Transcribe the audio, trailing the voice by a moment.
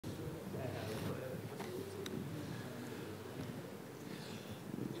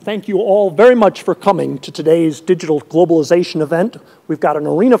Thank you all very much for coming to today's Digital Globalization event. We've got an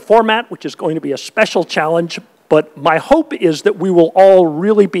arena format, which is going to be a special challenge, but my hope is that we will all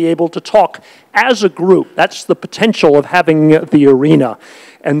really be able to talk as a group. That's the potential of having the arena.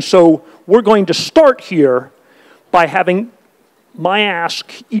 And so we're going to start here by having I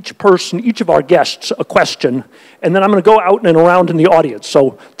ask each person, each of our guests, a question, and then I'm going to go out and around in the audience.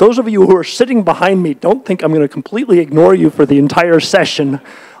 So those of you who are sitting behind me, don't think I'm going to completely ignore you for the entire session.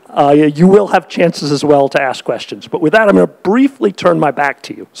 You will have chances as well to ask questions. But with that, I'm going to briefly turn my back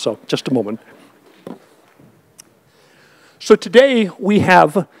to you. So just a moment. So today we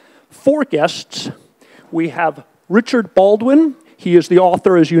have 4 guests. We have Richard Baldwin. He is the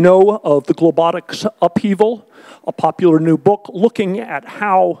author, as you know, of The Globotics Upheaval, a popular new book looking at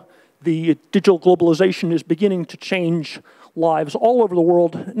how the digital globalization is beginning to change lives all over the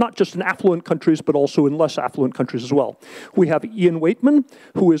world, not just in affluent countries, but also in less affluent countries as well. We have Ian Weightman,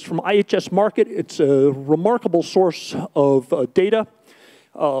 who is from IHS Markit. It's a remarkable source of data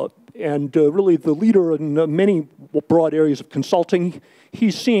and really the leader in many broad areas of consulting.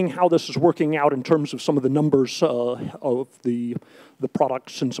 He's seeing how this is working out in terms of some of the numbers of the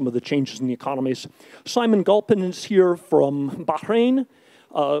products and some of the changes in the economies. Simon Galpin is here from Bahrain,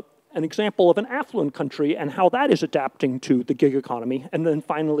 an example of an affluent country and how that is adapting to the gig economy. And then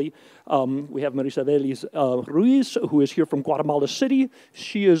finally, we have Marisabel Ruiz, who is here from Guatemala City.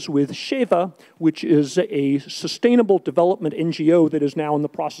 She is with SHEVA, which is a sustainable development NGO that is now in the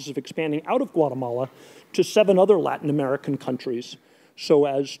process of expanding out of Guatemala to 7 other Latin American countries, so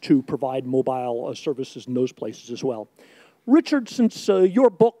as to provide mobile services in those places as well. Richard, since your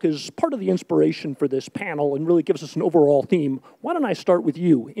book is part of the inspiration for this panel and really gives us an overall theme, why don't I start with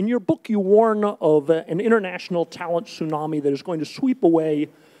you? In your book, you warn of an international talent tsunami that is going to sweep away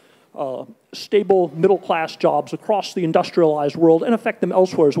stable middle-class jobs across the industrialized world and affect them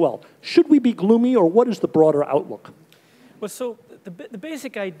elsewhere as well. Should we be gloomy, or what is the broader outlook? Well, so the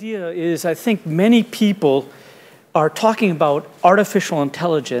basic idea is, I think many people are talking about artificial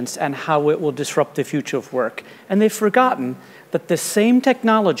intelligence and how it will disrupt the future of work. And they've forgotten that the same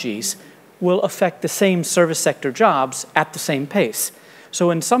technologies will affect the same service sector jobs at the same pace.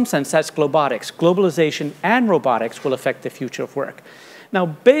 So in some sense, that's globotics. Globalization and robotics will affect the future of work. Now,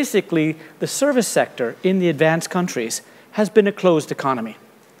 basically, the service sector in the advanced countries has been a closed economy.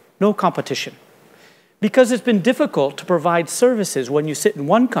 No competition. Because it's been difficult to provide services when you sit in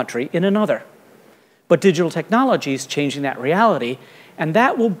one country in another. But digital technology is changing that reality, and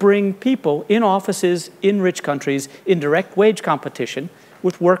that will bring people in offices in rich countries in direct wage competition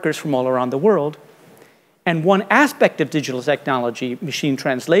with workers from all around the world. And one aspect of digital technology, machine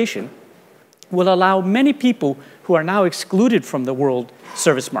translation, will allow many people who are now excluded from the world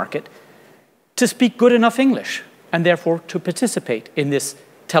service market to speak good enough English, and therefore to participate in this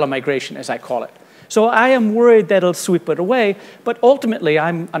telemigration, as I call it. So I am worried that it'll sweep it away, but ultimately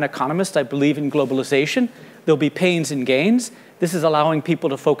I'm an economist. I believe in globalization. There'll be pains and gains. This is allowing people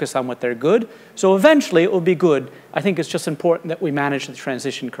to focus on what they're good. So eventually it will be good. I think it's just important that we manage the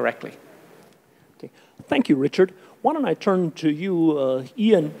transition correctly. Okay. Thank you, Richard. Why don't I turn to you,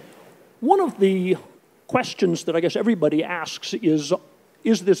 Ian? One of the questions that I guess everybody asks is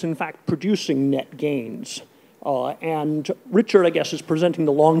this in fact producing net gains? And Richard, I guess, is presenting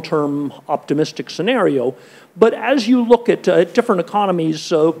the long-term optimistic scenario. But as you look at different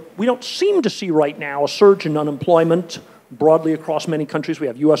economies, we don't seem to see right now a surge in unemployment broadly across many countries. We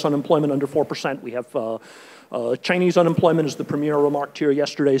have U.S. unemployment under 4%. We have Chinese unemployment, as the premier remarked here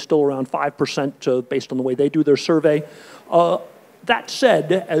yesterday, still around 5% based on the way they do their survey. That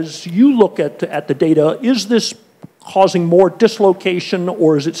said, as you look at the data, is this causing more dislocation,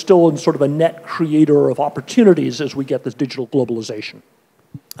 or is it still in sort of a net creator of opportunities as we get this digital globalization?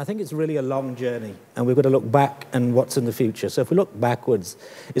 I think it's really a long journey, and we've got to look back and what's in the future. So if we look backwards,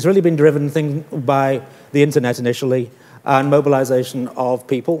 it's really been driven by the internet initially and mobilization of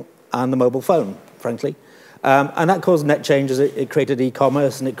people and the mobile phone, frankly. And that caused net changes. It created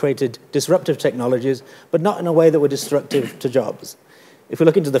e-commerce and it created disruptive technologies, but not in a way that were destructive to jobs. If we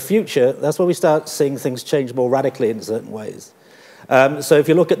look into the future, that's where we start seeing things change more radically in certain ways. So if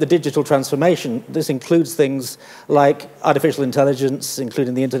you look at the digital transformation, this includes things like artificial intelligence,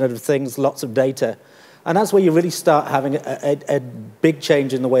 including the Internet of Things, lots of data. And that's where you really start having a big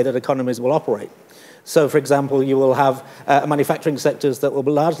change in the way that economies will operate. So, for example, you will have manufacturing sectors that will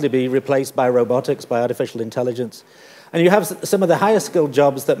largely be replaced by robotics, by artificial intelligence. And you have some of the higher skilled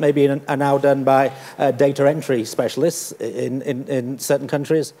jobs that maybe are now done by data entry specialists in certain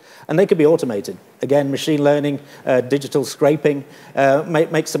countries, and they could be automated. Again, machine learning, digital scraping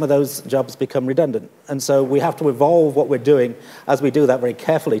make some of those jobs become redundant. And so we have to evolve what we're doing as we do that very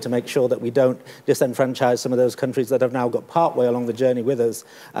carefully to make sure that we don't disenfranchise some of those countries that have now got partway along the journey with us,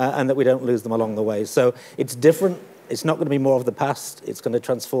 and that we don't lose them along the way. So it's different. It's not going to be more of the past. It's going to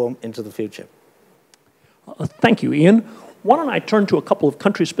transform into the future. Thank you, Ian. Why don't I turn to a couple of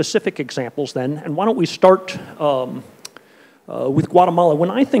country-specific examples then, and why don't we start with Guatemala. When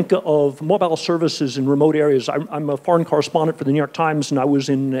I think of mobile services in remote areas, I'm a foreign correspondent for the New York Times, and I was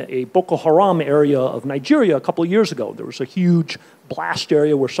in a Boko Haram area of Nigeria a couple of years ago. There was a huge blast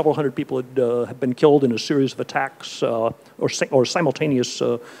area where several hundred people had been killed in a series of attacks, or simultaneous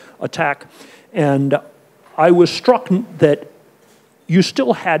attack. And I was struck that you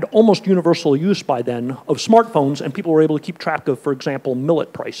still had almost universal use by then of smartphones, and people were able to keep track of, for example,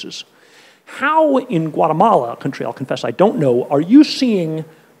 millet prices. How in Guatemala, a country I'll confess I don't know, are you seeing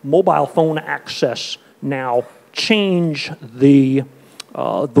mobile phone access now change the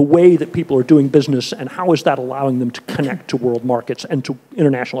way that people are doing business, and how is that allowing them to connect to world markets and to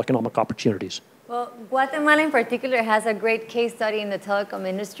international economic opportunities? Well, Guatemala in particular has a great case study in the telecom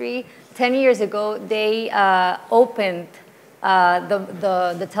industry. 10 years ago, they opened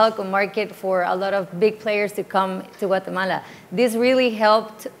the telecom market for a lot of big players to come to Guatemala. This really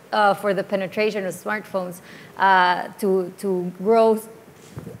helped for the penetration of smartphones to grow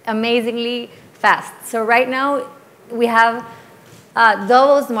amazingly fast. So right now, we have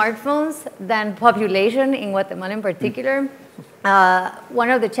double smartphones than population in Guatemala in particular.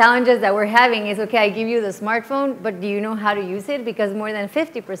 One of the challenges that we're having is, okay, I give you the smartphone, but do you know how to use it? Because more than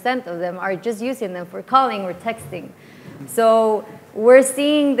 50% of them are just using them for calling or texting. So we're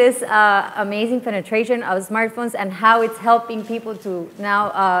seeing this amazing penetration of smartphones and how it's helping people to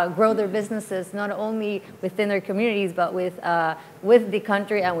now grow their businesses, not only within their communities, but with the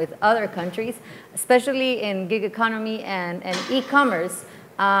country and with other countries, especially in gig economy and e-commerce.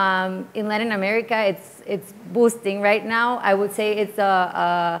 In Latin America, it's boosting right now. I would say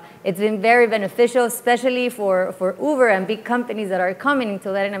it's been very beneficial, especially for Uber and big companies that are coming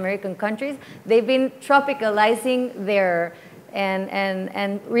into Latin American countries. They've been tropicalizing their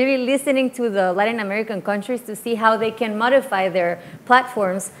and really listening to the Latin American countries to see how they can modify their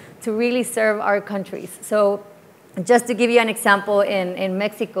platforms to really serve our countries. So just to give you an example, in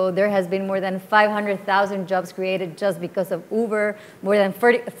Mexico, there has been more than 500,000 jobs created just because of Uber. More than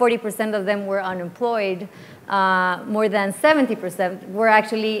 40% of them were unemployed. More than 70% were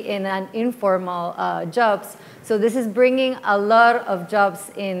actually in an informal jobs. So this is bringing a lot of jobs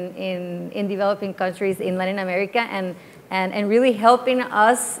in developing countries in Latin America and really helping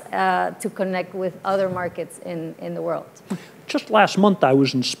us to connect with other markets in the world. Just last month, I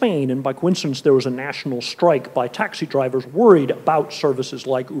was in Spain, and by coincidence, there was a national strike by taxi drivers worried about services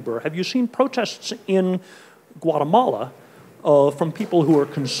like Uber. Have you seen protests in Guatemala from people who are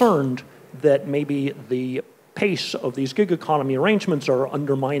concerned that maybe the pace of these gig economy arrangements are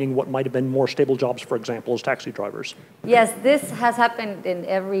undermining what might have been more stable jobs, for example, as taxi drivers? Yes, this has happened in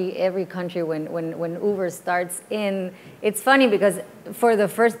every country when Uber starts in. It's funny because for the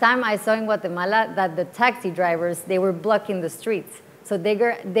first time I saw in Guatemala that the taxi drivers, they were blocking the streets. So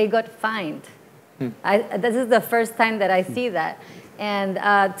they got fined. This is the first time that I see that. And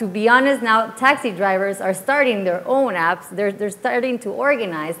to be honest, now taxi drivers are starting their own apps. They're starting to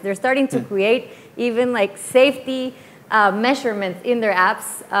organize. They're starting to create even like safety measurements in their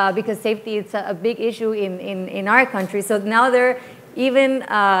apps because safety is a big issue in our country. So now they're even,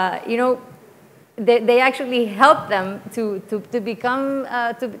 you know, they actually help them to become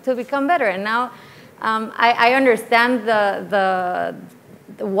better. And now I understand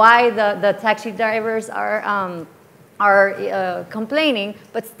why the taxi drivers are complaining,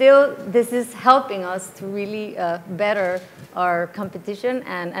 but still this is helping us to really better our competition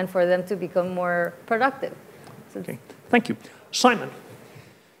and for them to become more productive. So okay, thank you. Simon,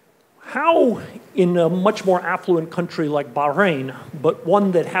 how in a much more affluent country like Bahrain, but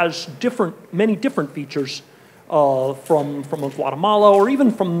one that has many different features from Guatemala or even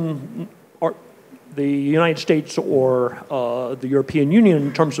from the United States or the European Union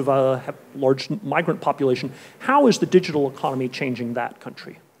in terms of a large migrant population, how is the digital economy changing that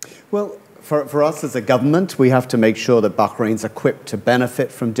country? Well, For us as a government, we have to make sure that Bahrain's equipped to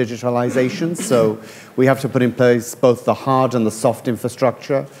benefit from digitalization. So we have to put in place both the hard and the soft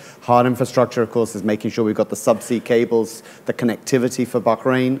infrastructure. Hard infrastructure, of course, is making sure we've got the subsea cables, the connectivity for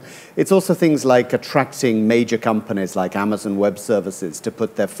Bahrain. It's also things like attracting major companies like Amazon Web Services to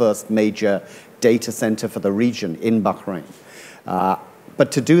put their first major data center for the region in Bahrain.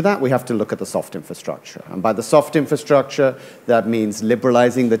 But to do that, we have to look at the soft infrastructure. And by the soft infrastructure, that means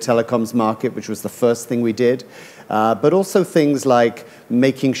liberalizing the telecoms market, which was the first thing we did. But also things like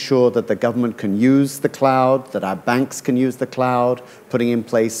making sure that the government can use the cloud, that our banks can use the cloud, putting in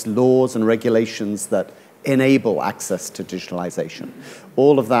place laws and regulations that enable access to digitalization.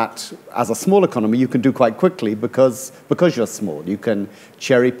 All of that, as a small economy, you can do quite quickly because you're small. You can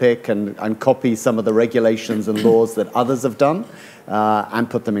cherry pick and copy some of the regulations and laws that others have done and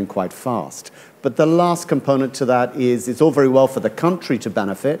put them in quite fast. But the last component to that is it's all very well for the country to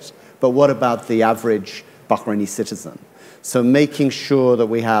benefit, but what about the average Bahraini citizen? So making sure that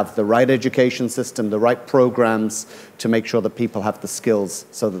we have the right education system, the right programs to make sure that people have the skills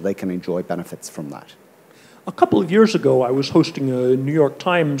so that they can enjoy benefits from that. A couple of years ago, I was hosting a New York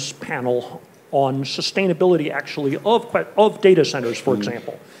Times panel on sustainability, actually, of data centers, for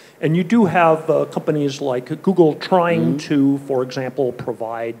example. And you do have companies like Google trying to, for example,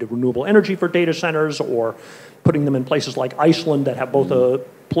 provide renewable energy for data centers, or putting them in places like Iceland that have both a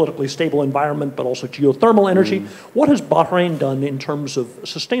politically stable environment but also geothermal energy. What has Bahrain done in terms of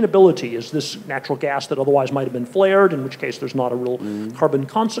sustainability? Is this natural gas that otherwise might have been flared, in which case there's not a real carbon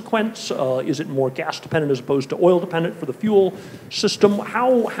consequence? Is it more gas dependent as opposed to oil dependent for the fuel system?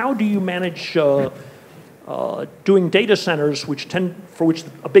 How do you manage doing data centers, for which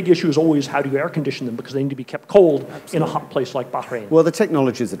a big issue is always how do you air condition them, because they need to be kept cold in a hot place like Bahrain? Well, the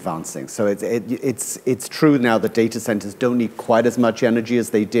technology is advancing, so it's true now that data centers don't need quite as much energy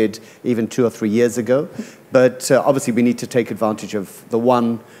as they did even 2 or 3 years ago. But obviously, we need to take advantage of the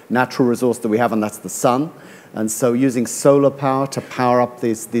one natural resource that we have, and that's the sun. And so, using solar power to power up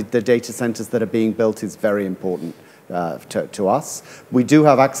the data centers that are being built is very important to us. We do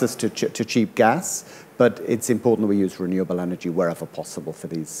have access to cheap gas, but it's important that we use renewable energy wherever possible for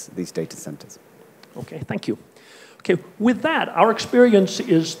these data centers. Okay, thank you. Okay, with that, our experience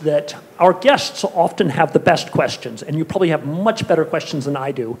is that our guests often have the best questions, and you probably have much better questions than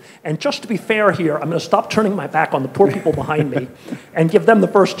I do. And just to be fair here, I'm going to stop turning my back on the poor people behind me and give them the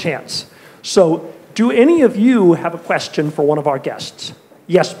first chance. So, do any of you have a question for one of our guests?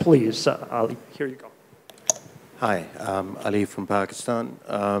 Yes, please. Ali, here you go. Hi, I'm Ali from Pakistan.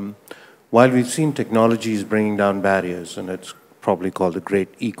 While we've seen technologies bringing down barriers, and it's probably called the great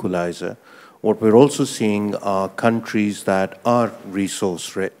equalizer, what we're also seeing are countries that are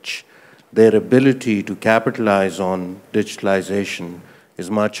resource rich. Their ability to capitalize on digitalization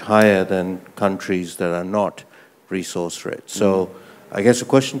is much higher than countries that are not resource rich. So I guess the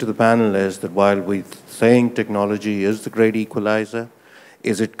question to the panel is that while we're saying technology is the great equalizer,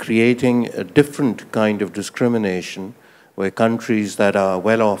 is it creating a different kind of discrimination where countries that are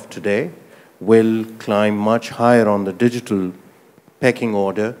well off today will climb much higher on the digital pecking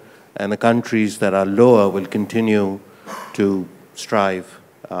order, and the countries that are lower will continue to strive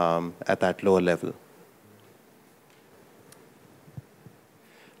at that lower level?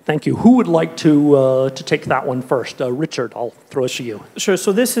 Thank you. Who would like to take that one first? Richard, I'll throw it to you. Sure.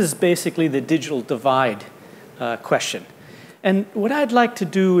 So this is basically the digital divide question. And what I'd like to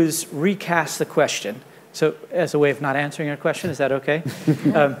do is recast the question. So as a way of not answering your question, is that okay?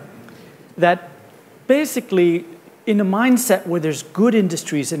 That basically, in a mindset where there's good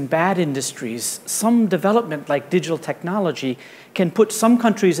industries and bad industries, some development like digital technology can put some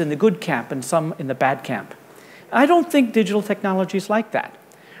countries in the good camp and some in the bad camp. I don't think digital technology is like that.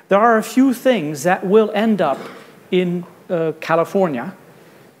 There are a few things that will end up in California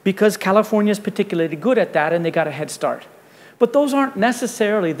because California is particularly good at that and they got a head start. But those aren't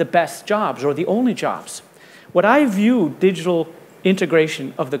necessarily the best jobs or the only jobs. What I view digital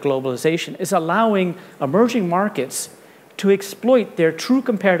integration of the globalization is allowing emerging markets to exploit their true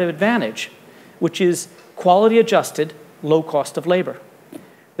comparative advantage, which is quality adjusted, low cost of labor.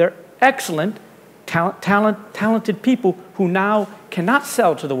 They're excellent, talented people who now cannot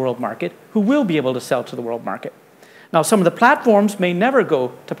sell to the world market, who will be able to sell to the world market. Now, some of the platforms may never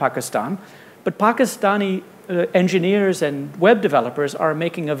go to Pakistan, but Pakistani engineers and web developers are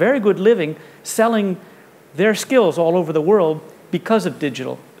making a very good living selling their skills all over the world because of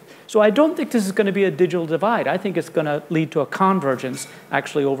digital. So I don't think this is going to be a digital divide. I think it's going to lead to a convergence,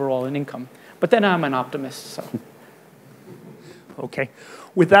 actually, overall in income. But then I'm an optimist, so. Okay.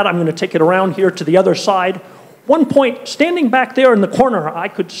 With that, I'm going to take it around here to the other side. one point, standing back there in the corner, I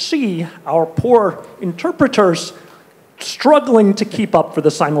could see our poor interpreters struggling to keep up for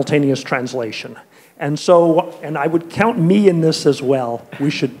the simultaneous translation. And so, and I would count me in this as well. We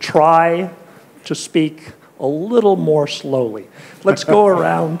should try to speak a little more slowly. Let's go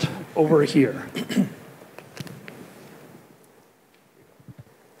around over here.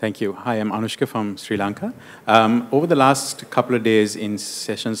 Thank you. Hi, I'm Anushka from Sri Lanka. Over the last couple of days in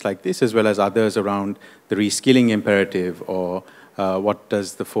sessions like this, as well as others around the reskilling imperative or what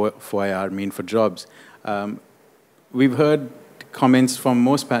does the 4IR mean for jobs, we've heard comments from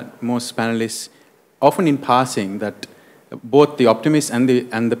most panelists, often in passing, that both the optimists and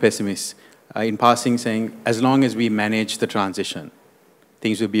the pessimists, in passing saying, as long as we manage the transition,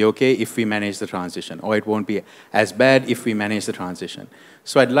 things will be okay if we manage the transition, or it won't be as bad if we manage the transition.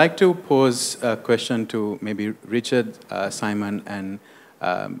 So I'd like to pose a question to maybe Richard, Simon, and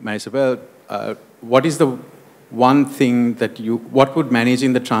Marisabel. What is the one thing that what would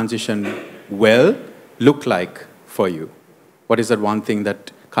managing the transition well look like for you? What is that one thing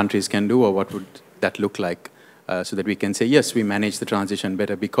that countries can do, or what would that look like so that we can say, yes, we managed the transition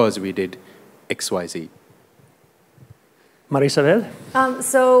better because we did X, Y, Z? Marisabel?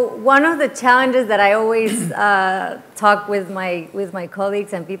 So one of the challenges that I always talk with my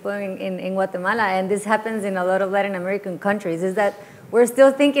colleagues and people in Guatemala, and this happens in a lot of Latin American countries, is that we're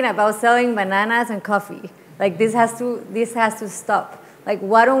still thinking about selling bananas and coffee. Like this has to stop. Like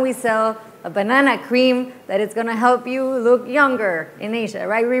why don't we sell a banana cream that is going to help you look younger in Asia,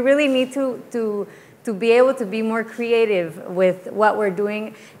 right? We really need to be able to be more creative with what we're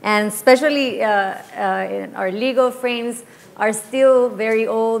doing, and especially in our legal frames are still very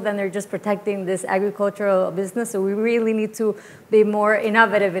old and they're just protecting this agricultural business. So we really need to be more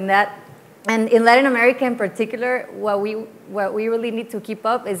innovative in that. And in Latin America in particular, what we really need to keep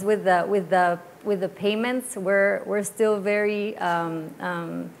up is with the payments. We're still very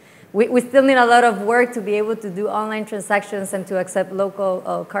we still need a lot of work to be able to do online transactions and to accept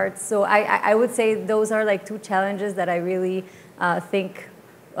local cards. So I would say those are like two challenges that I really think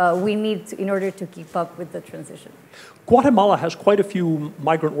we need in order to keep up with the transition. Guatemala has quite a few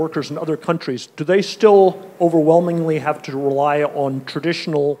migrant workers in other countries. Do they still overwhelmingly have to rely on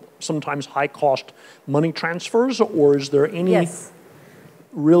traditional, sometimes high-cost money transfers, or is there any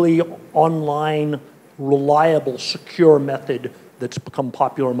really online, reliable, secure method that's become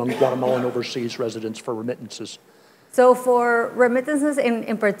popular among Guatemalan overseas residents for remittances? So for remittances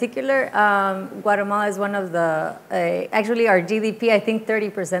in particular, Guatemala is one of the, actually our GDP, I think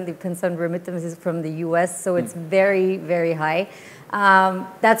 30% depends on remittances from the US, so it's very, very high.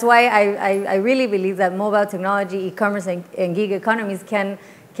 That's why I really believe that mobile technology, e-commerce, and gig economies can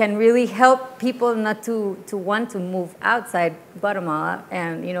really help people not to want to move outside Guatemala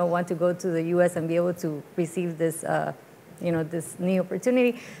and want to go to the US and be able to receive this, this new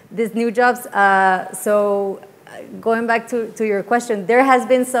opportunity, these new jobs. So going back to your question, there has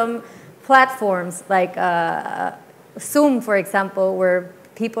been some platforms like Zoom, for example, where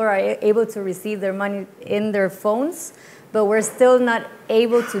people are able to receive their money in their phones, but we're still not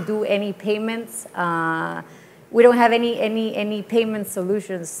able to do any payments. We don't have any payment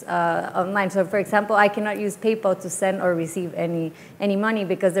solutions online. So, for example, I cannot use PayPal to send or receive any money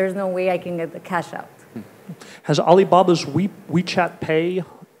because there's no way I can get the cash out. Has Alibaba's WeChat Pay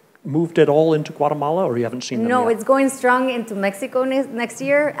moved at all into Guatemala, or you haven't seen them No, yet? it's going strong into Mexico next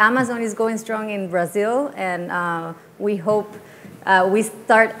year. Amazon is going strong in Brazil, and we hope we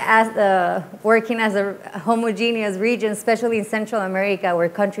start working as a homogeneous region, especially in Central America, where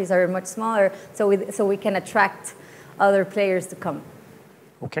countries are much smaller, so we can attract other players to come.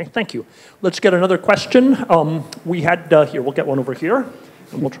 Okay, thank you. Let's get another question. We had, here, we'll get one over here,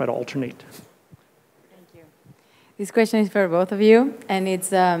 and we'll try to alternate. This question is for both of you, and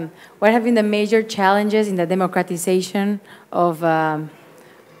it's what have been the major challenges in the democratization of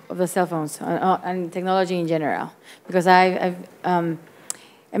the cell phones and technology in general? Because I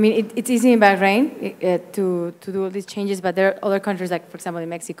mean, it's easy in Bahrain to do all these changes, but there are other countries, like for example in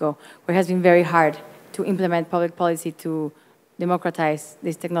Mexico, where it has been very hard to implement public policy to democratize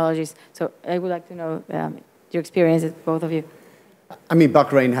these technologies. So I would like to know your experiences, both of you. I mean,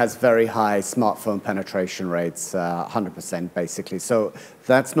 Bahrain has very high smartphone penetration rates, 100% basically. So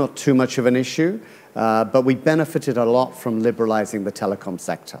that's not too much of an issue. But we benefited a lot from liberalizing the telecom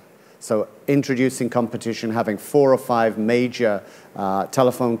sector. So introducing competition, having 4 or 5 major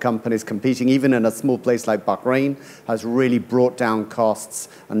telephone companies competing, even in a small place like Bahrain, has really brought down costs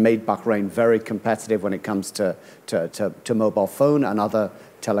and made Bahrain very competitive when it comes to mobile phone and other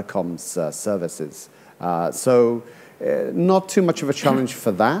telecoms services. So Not too much of a challenge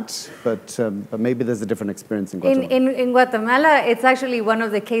for that, but maybe there's a different experience in Guatemala. In Guatemala, it's actually one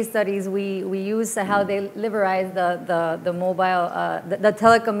of the case studies we use how they liberalize the mobile, the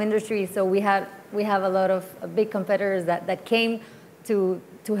telecom industry. So we have a lot of big competitors that came to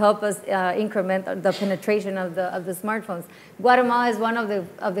help us increment the penetration of the smartphones. Guatemala is one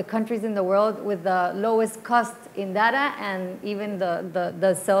of the countries in the world with the lowest cost in data and even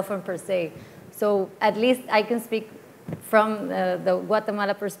the cell phone per se. So at least I can speak from the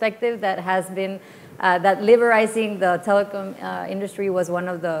Guatemala perspective that has been that liberalizing the telecom industry was one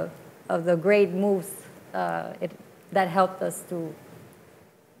of the great moves that helped us to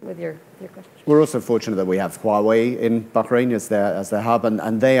with your question. We're also fortunate that we have Huawei in Bahrain as their hub,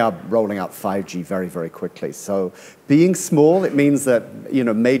 and they are rolling out 5G very, very quickly. So being small, it means that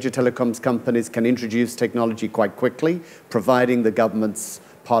major telecoms companies can introduce technology quite quickly, providing the government's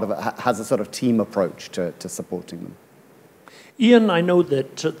part of it has a sort of team approach to supporting them. Ian, I know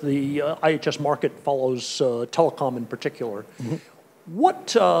that the IHS Markit follows telecom in particular. Mm-hmm.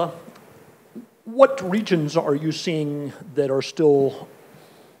 What regions are you seeing that are still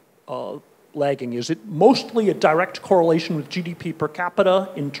lagging? Is it mostly a direct correlation with GDP per capita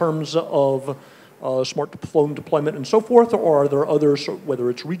in terms of smartphone deployment and so forth, or are there others, whether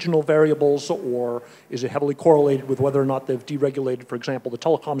it's regional variables, or is it heavily correlated with whether or not they've deregulated, for example, the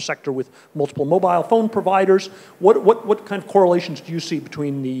telecom sector with multiple mobile phone providers? What kind of correlations do you see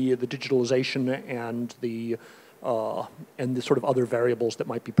between the digitalization and the sort of other variables that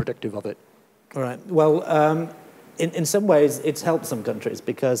might be predictive of it? All right. Well, in some ways, it's helped some countries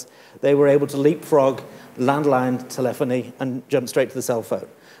because they were able to leapfrog landline telephony and jump straight to the cell phone.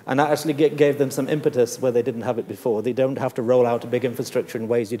 And that actually gave them some impetus where they didn't have it before. They don't have to roll out a big infrastructure in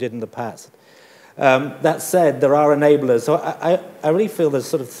ways you did in the past. That said, there are enablers. So I really feel there's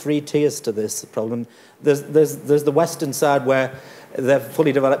sort of three tiers to this problem. There's the Western side where they're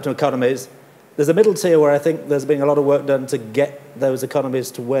fully developed economies. There's a middle tier where I think there's been a lot of work done to get those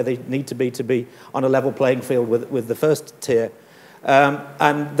economies to where they need to be on a level playing field with the first tier.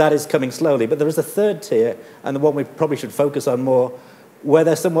 And that is coming slowly. But there is a third tier, and the one we probably should focus on more, where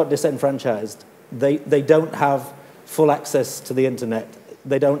they're somewhat disenfranchised. They don't have full access to the internet.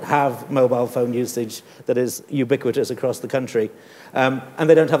 They don't have mobile phone usage that is ubiquitous across the country. And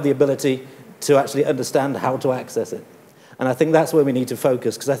they don't have the ability to actually understand how to access it. And I think that's where we need to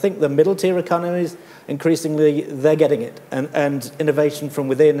focus, because I think the middle tier economies, increasingly, they're getting it. And innovation from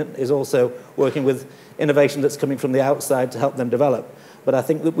within is also working with innovation that's coming from the outside to help them develop. But I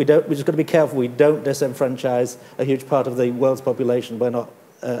think that we just got to be careful we don't disenfranchise a huge part of the world's population by not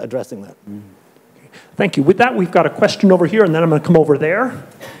addressing that. Mm. Thank you. With that, we've got a question over here, and then I'm going to come over there.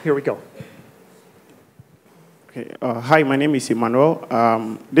 Here we go. Okay. Hi, my name is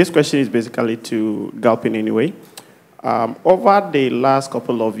Emmanuel. This question is basically to Galpin anyway. Over the last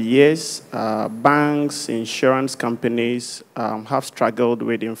couple of years, banks, insurance companies have struggled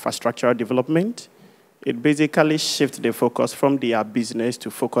with infrastructure development. It basically shifts the focus from their business to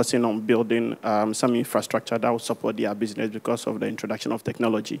focusing on building some infrastructure that will support their business because of the introduction of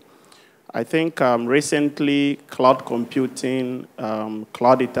technology. I think recently cloud computing,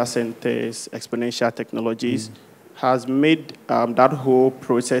 cloud data centers, exponential technologies has made that whole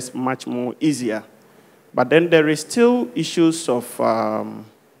process much more easier. But then there is still issues of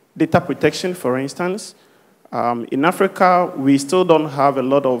data protection, for instance. In Africa, we still don't have a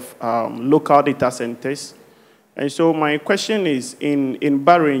lot of local data centers. And so my question is, in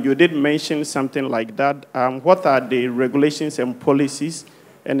Bahrain, you did mention something like that. What are the regulations and policies?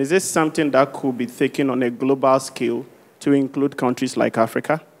 And is this something that could be taken on a global scale to include countries like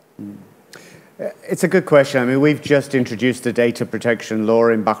Africa? It's a good question. I mean, we've just introduced a data protection law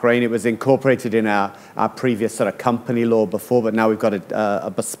in Bahrain. It was incorporated in our previous sort of company law before, but now we've got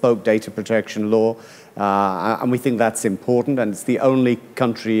a bespoke data protection law. And we think that's important, and it's the only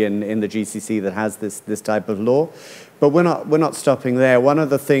country in the GCC that has this type of law. But we're not stopping there. One of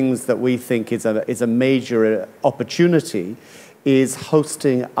the things that we think is a major opportunity is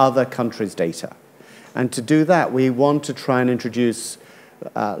hosting other countries' data. And to do that, we want to try and introduce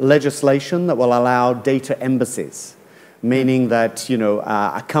legislation that will allow data embassies, meaning that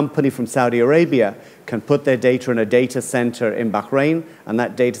a company from Saudi Arabia can put their data in a data center in Bahrain, and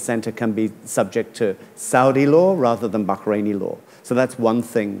that data center can be subject to Saudi law rather than Bahraini law. So that's one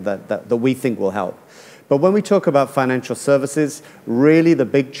thing that we think will help. But when we talk about financial services, really the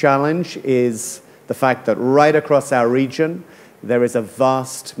big challenge is the fact that right across our region, there is a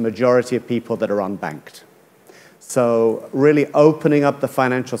vast majority of people that are unbanked. So really opening up the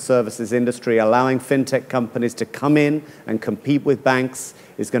financial services industry, allowing fintech companies to come in and compete with banks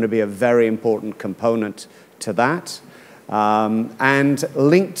is going to be a very important component to that. And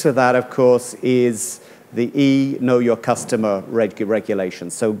linked to that, of course, is the Know Your Customer regulation.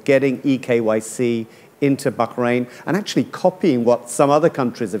 So getting eKYC into Bahrain and actually copying what some other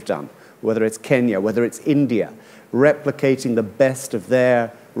countries have done, whether it's Kenya, whether it's India, replicating the best of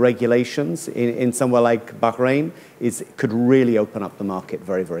their regulations in somewhere like Bahrain could really open up the market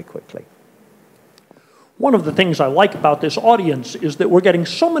very, very quickly. One of the things I like about this audience is that we're getting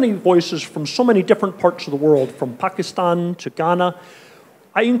so many voices from so many different parts of the world, from Pakistan to Ghana.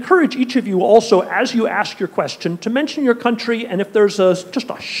 I encourage each of you also, as you ask your question, to mention your country, and if there's just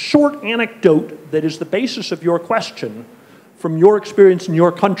a short anecdote that is the basis of your question from your experience in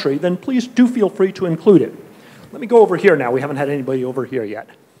your country, then please do feel free to include it. Let me go over here now. We haven't had anybody over here yet.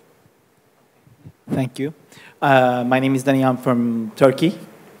 Thank you. My name is Dani. I'm from Turkey.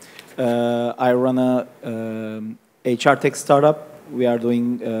 I run a HR tech startup. We are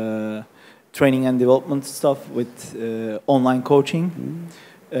doing training and development stuff with online coaching.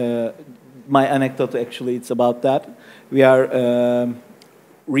 My anecdote, actually, it's about that. We are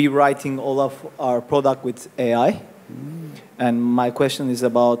rewriting all of our product with AI. And my question is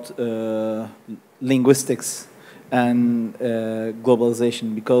about linguistics and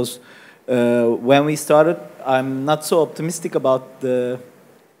globalization, because when we started, I'm not so optimistic about the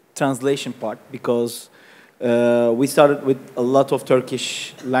translation part, because we started with a lot of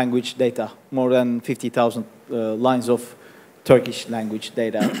Turkish language data. More than 50,000 lines of Turkish language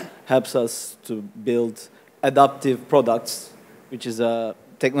data helps us to build adaptive products, which is a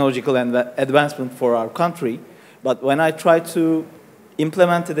technological advancement for our country. But when I try to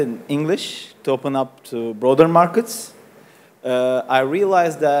implement it in English to open up to broader markets, I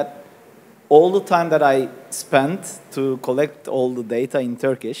realized that all the time that I spent to collect all the data in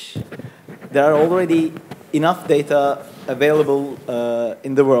Turkish, there are already enough data available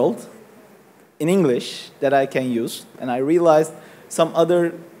in the world in English that I can use. And I realized some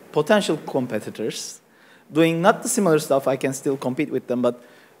other potential competitors doing not the similar stuff. I can still compete with them, but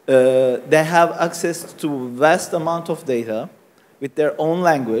they have access to vast amount of data with their own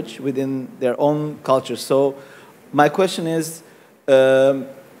language, within their own culture. So my question is,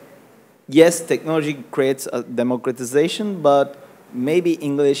 yes, technology creates a democratization, but maybe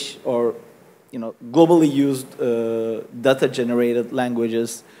English or globally used data-generated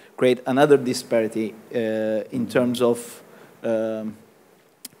languages create another disparity in terms of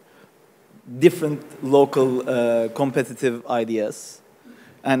different local competitive ideas.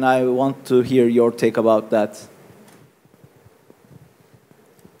 And I want to hear your take about that.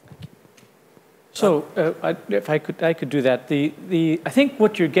 So if I could do that. I think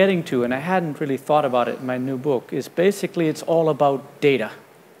what you're getting to, and I hadn't really thought about it in my new book, is basically it's all about data.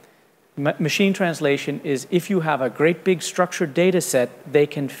 Machine translation is, if you have a great big structured data set, they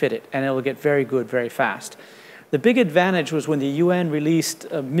can fit it, and it'll get very good very fast. The big advantage was when the UN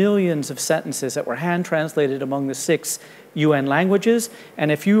released millions of sentences that were hand translated among the 6 UN languages,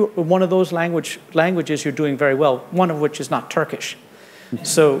 and if you one of those languages you're doing very well, one of which is not Turkish.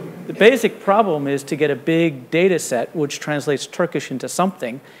 So the basic problem is to get a big data set which translates Turkish into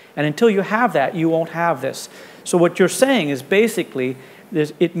something, and until you have that, you won't have this. So what you're saying is basically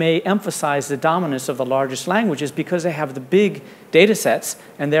it may emphasize the dominance of the largest languages because they have the big data sets,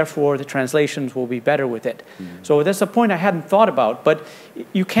 and therefore the translations will be better with it. So that's a point I hadn't thought about, but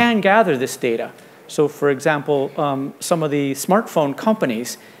you can gather this data. So for example, some of the smartphone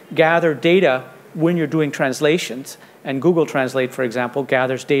companies gather data when you're doing translations, and Google Translate, for example,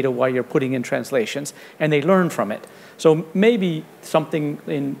 gathers data while you're putting in translations, and they learn from it. So maybe something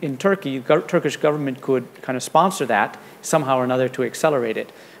in Turkey, the Turkish government could kind of sponsor that somehow or another to accelerate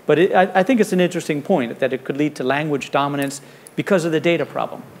it. But I think it's an interesting point that it could lead to language dominance because of the data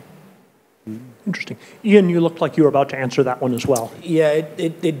problem. Interesting. Ian, you looked like you were about to answer that one as well. Yeah,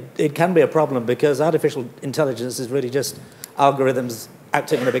 it can be a problem because artificial intelligence is really just algorithms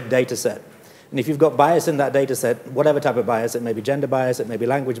acting on a big data set. And if you've got bias in that data set, whatever type of bias, it may be gender bias, it may be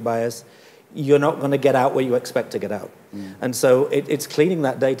language bias, you're not going to get out what you expect to get out. And so it's cleaning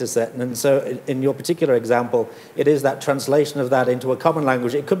that data set. And so in your particular example, it is that translation of that into a common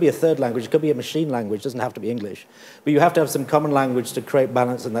language. It could be a third language, it could be a machine language, it doesn't have to be English. But you have to have some common language to create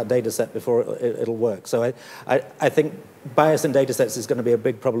balance in that data set before it'll work. So I think bias in data sets is going to be a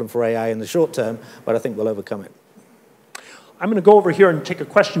big problem for AI in the short term, but I think we'll overcome it. I'm going to go over here and take a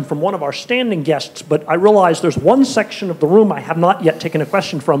question from one of our standing guests, but I realize there's one section of the room I have not yet taken a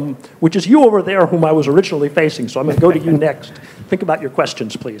question from, which is you over there, whom I was originally facing. So I'm going to go to you next. Think about your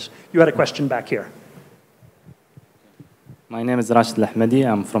questions, please. You had a question back here. My name is Rashid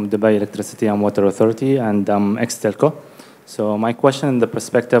Al-Ahmadi. I'm from Dubai Electricity and Water Authority, and I'm ex-telco. So my question in the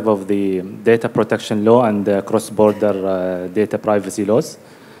perspective of the data protection law and the cross-border data privacy laws.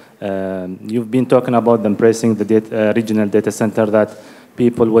 You've been talking about embracing the regional data center, that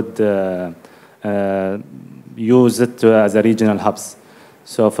people would use it as a regional hubs.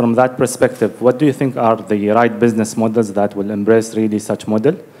 So from that perspective, what do you think are the right business models that will embrace really such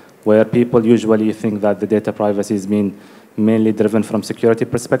model, where people usually think that the data privacy is being mainly driven from security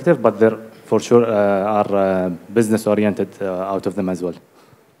perspective, but there for sure are business-oriented out of them as well?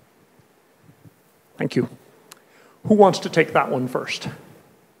 Thank you. Who wants to take that one first?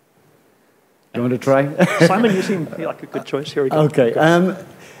 You want to try? Simon, you seem like a good choice. Here we go. Okay.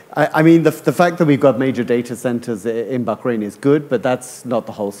 I mean, the fact that we've got major data centers in Bahrain is good, but that's not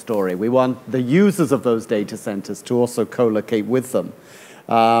the whole story. We want the users of those data centers to also co-locate with them.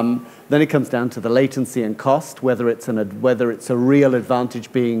 Then it comes down to the latency and cost, whether it's a real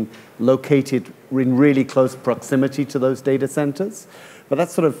advantage being located in really close proximity to those data centers. But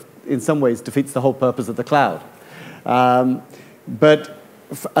that sort of, in some ways, defeats the whole purpose of the cloud. But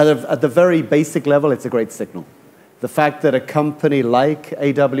at the very basic level, it's a great signal. The fact that a company like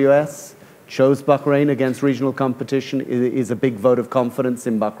AWS chose Bahrain against regional competition is a big vote of confidence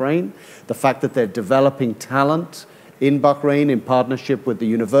in Bahrain. The fact that they're developing talent in Bahrain in partnership with the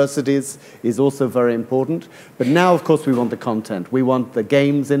universities is also very important. But now, of course, we want the content. We want the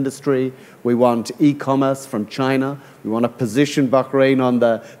games industry. We want e-commerce from China. We want to position Bahrain on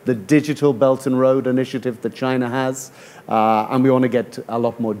the digital Belt and Road initiative that China has. And we want to get a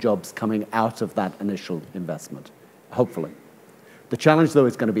lot more jobs coming out of that initial investment, hopefully. The challenge, though,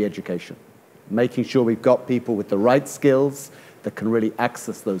 is going to be education, making sure we've got people with the right skills that can really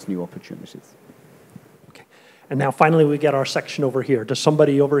access those new opportunities. And now finally we get our section over here. Does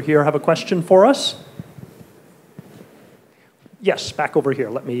somebody over here have a question for us? Yes, back over here.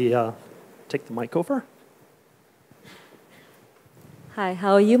 Let me take the mic over. Hi,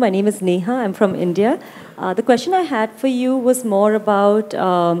 how are you? My name is Neha. I'm from India. The question I had for you was more about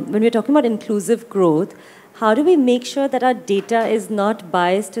when we're talking about inclusive growth, how do we make sure that our data is not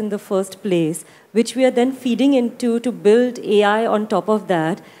biased in the first place, which we are then feeding into to build AI on top of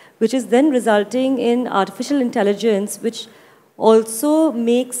that, which is then resulting in artificial intelligence, which also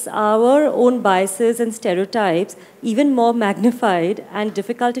makes our own biases and stereotypes even more magnified and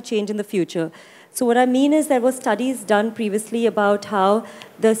difficult to change in the future. So what I mean is there were studies done previously about how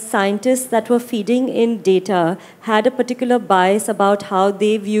the scientists that were feeding in data had a particular bias about how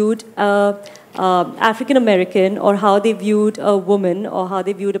they viewed African American, or how they viewed a woman, or how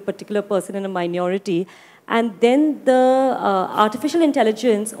they viewed a particular person in a minority. And then the artificial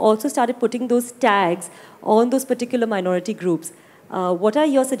intelligence also started putting those tags on those particular minority groups. What are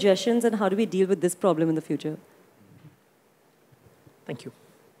your suggestions, and how do we deal with this problem in the future? Thank you.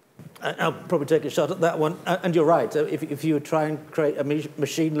 I'll probably take a shot at that one. And you're right. If you try and create a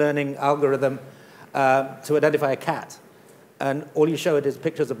machine learning algorithm to identify a cat, and all you show it is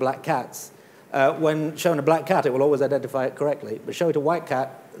pictures of black cats, when shown a black cat, it will always identify it correctly. But show it a white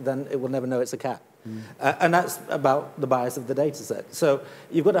cat, then it will never know it's a cat. And that's about the bias of the data set. So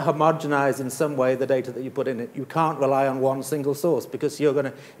you've got to homogenize in some way the data that you put in it. You can't rely on one single source, because you're going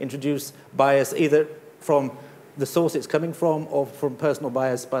to introduce bias either from the source it's coming from or from personal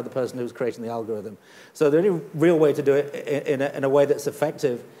bias by the person who's creating the algorithm. So the only real way to do it in a way that's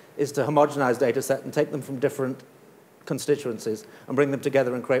effective is to homogenize data set and take them from different constituencies and bring them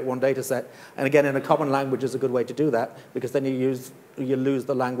together and create one data set. And again, in a common language is a good way to do that, because then you lose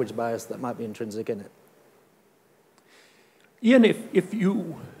the language bias that might be intrinsic in it. Ian,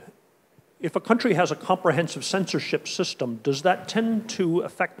 if a country has a comprehensive censorship system, does that tend to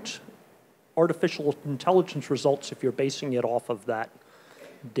affect artificial intelligence results if you're basing it off of that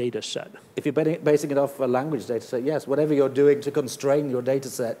data set? If you're basing it off a language data set, yes. Whatever you're doing to constrain your data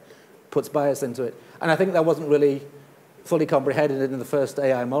set puts bias into it. And I think that wasn't really fully comprehended in the first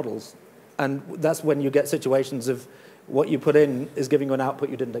AI models. And that's when you get situations of what you put in is giving you an output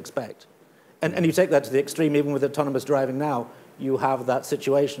you didn't expect. And you take that to the extreme, even with autonomous driving now, you have that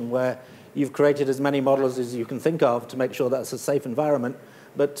situation where you've created as many models as you can think of to make sure that's a safe environment,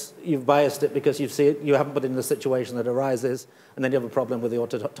 but you've biased it because you haven't put in the situation that arises, and then you have a problem with the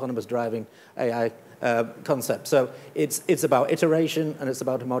autonomous driving AI concept. So it's about iteration, and it's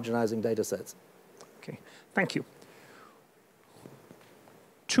about homogenizing data sets. Okay, thank you.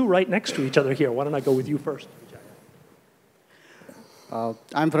 Two right next to each other here. Why don't I go with you first?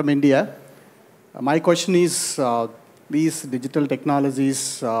 I'm from India. My question is, these digital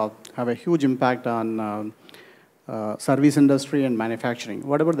technologies have a huge impact on service industry and manufacturing.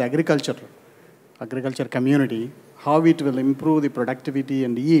 What about the agriculture community? How it will improve the productivity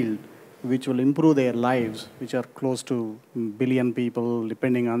and yield which will improve their lives, which are close to a billion people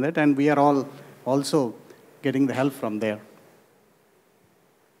depending on that. And we are all also getting the help from there.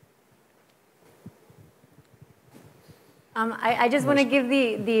 I just want to give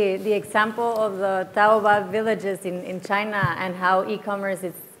the example of the Taobao villages in China and how e-commerce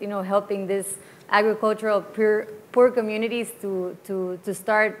is helping these agricultural poor communities to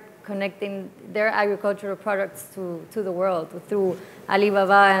start connecting their agricultural products to the world through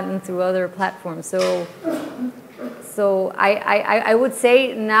Alibaba and through other platforms. So I would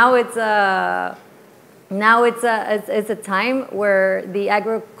say now it's a time where the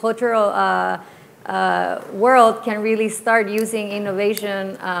agricultural world can really start using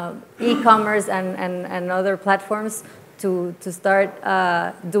innovation, e-commerce and other platforms to start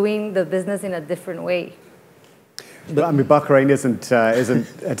doing the business in a different way. But, I mean, Bahrain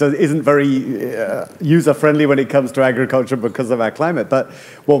isn't very user-friendly when it comes to agriculture because of our climate. But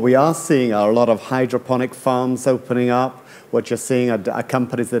what we are seeing are a lot of hydroponic farms opening up. What you're seeing are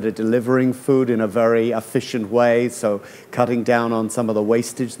companies that are delivering food in a very efficient way, so cutting down on some of the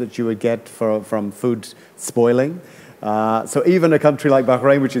wastage that you would get from food spoiling. So even a country like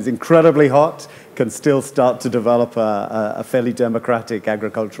Bahrain, which is incredibly hot, can still start to develop a fairly democratic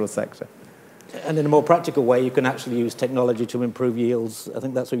agricultural sector. And in a more practical way, you can actually use technology to improve yields. I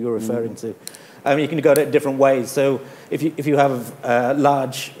think that's what you're referring to. I mean, you can go at it different ways. So if you have a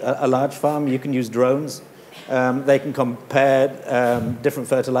large farm, you can use drones. They can compare different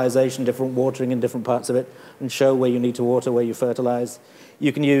fertilization, different watering in different parts of it, and show where you need to water, where you fertilize.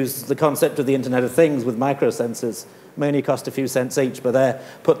 You can use the concept of the Internet of Things with microsensors. May only cost a few cents each, but they're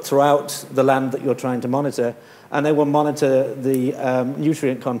put throughout the land that you're trying to monitor, and they will monitor the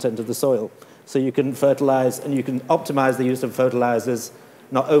nutrient content of the soil. So you can fertilize and you can optimize the use of fertilizers,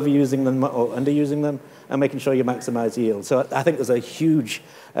 not overusing them or underusing them, and making sure you maximize yield. So I think there's a huge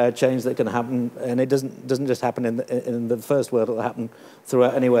change that can happen, and it doesn't just happen in the first world, it'll happen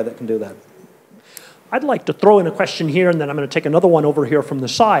throughout anywhere that can do that. I'd like to throw in a question here, and then I'm going to take another one over here from the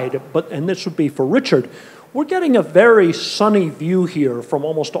side, and this would be for Richard. We're getting a very sunny view here from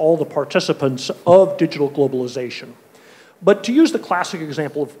almost all the participants of digital globalization. But to use the classic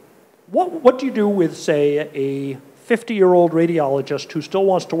example of what do you do with, say, a 50-year-old radiologist who still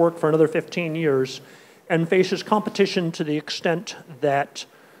wants to work for another 15 years and faces competition to the extent that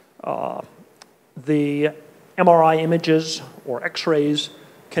the MRI images or X-rays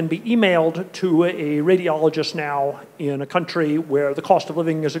can be emailed to a radiologist now in a country where the cost of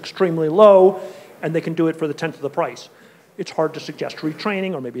living is extremely low, and they can do it for the tenth of the price. It's hard to suggest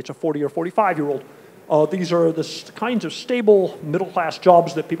retraining, or maybe it's a 40 or 45-year-old. These are the kinds of stable middle-class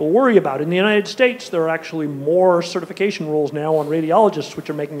jobs that people worry about. In the United States, there are actually more certification rules now on radiologists, which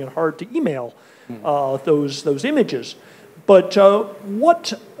are making it hard to email those images. But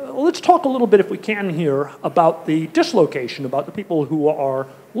let's talk a little bit, if we can here, about the dislocation, about the people who are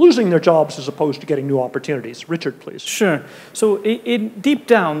losing their jobs as opposed to getting new opportunities. Richard, please. Sure. So deep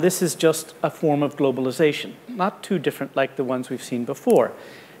down, this is just a form of globalization, not too different like the ones we've seen before.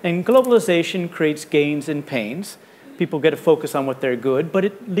 And globalization creates gains and pains. People get to focus on what they're good, but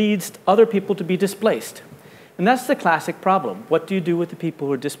it leads other people to be displaced. And that's the classic problem. What do you do with the people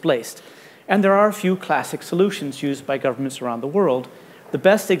who are displaced? And there are a few classic solutions used by governments around the world. The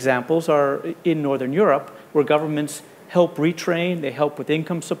best examples are in Northern Europe, where governments help retrain, they help with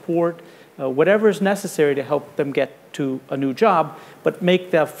income support, whatever is necessary to help them get to a new job, but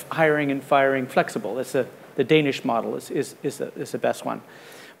make the hiring and firing flexible. The Danish model is the best one.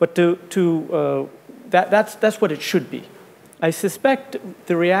 But that's what it should be. I suspect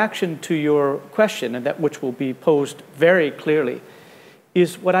the reaction to your question, and that which will be posed very clearly,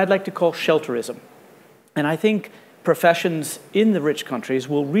 is what I'd like to call shelterism. And I think professions in the rich countries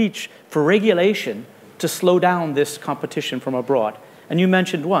will reach for regulation to slow down this competition from abroad. And you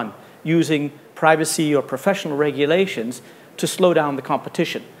mentioned one, using privacy or professional regulations to slow down the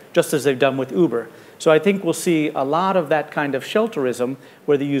competition, just as they've done with Uber. So I think we'll see a lot of that kind of shelterism,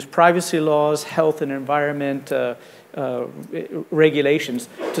 where they use privacy laws, health and environment regulations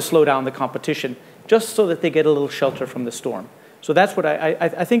to slow down the competition, just so that they get a little shelter from the storm. So that's what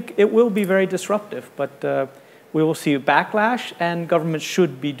I think. It will be very disruptive, but we will see a backlash, and governments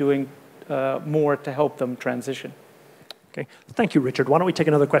should be doing more to help them transition. Okay, thank you, Richard. Why don't we take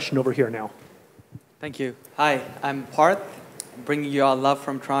another question over here now? Thank you. Hi, I'm Parth, bringing you all love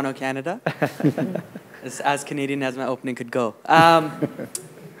from Toronto, Canada. as Canadian as my opening could go.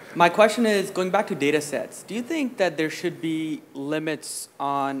 My question is, going back to data sets, do you think that there should be limits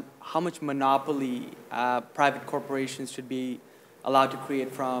on how much monopoly private corporations should be allowed to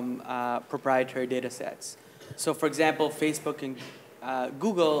create from proprietary data sets? So for example, Facebook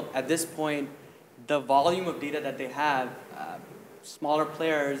Google, at this point, the volume of data that they have, smaller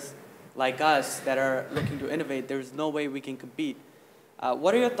players like us that are looking to innovate, there's no way we can compete.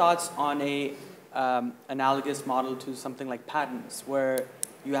 What are your thoughts on a analogous model to something like patents, where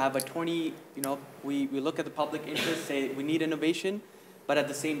you have a 20, we look at the public interest, say we need innovation, but at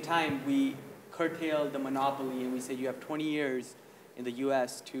the same time, we curtail the monopoly and we say you have 20 years in the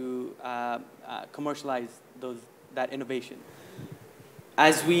US to commercialize that innovation.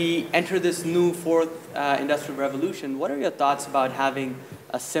 As we enter this new fourth industrial revolution, what are your thoughts about having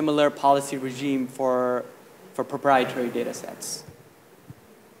a similar policy regime for proprietary data sets?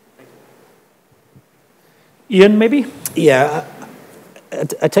 Ian, maybe? Yeah,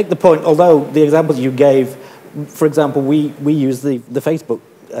 I take the point, although the examples you gave, for example, we use the Facebook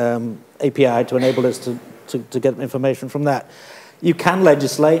API to enable us to get information from that. You can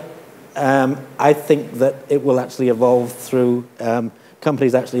legislate. I think that it will actually evolve through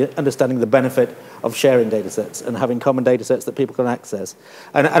companies actually understanding the benefit of sharing data sets and having common data sets that people can access.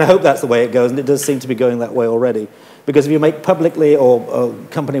 And I hope that's the way it goes, and it does seem to be going that way already. Because if you make publicly or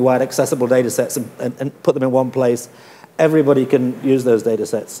company-wide accessible data sets and put them in one place, everybody can use those data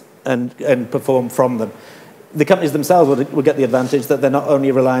sets and perform from them. The companies themselves will get the advantage that they're not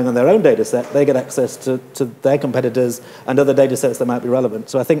only relying on their own data set, they get access to their competitors and other data sets that might be relevant.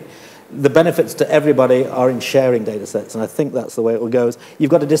 So I think the benefits to everybody are in sharing data sets, and I think that's the way it will go.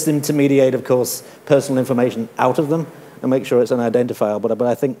 You've got to disintermediate, of course, personal information out of them and make sure it's unidentifiable.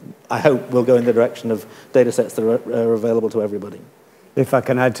 But I hope we'll go in the direction of data sets that are available to everybody. If I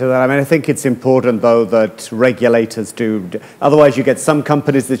can add to that, I think it's important, though, that regulators do. Otherwise, you get some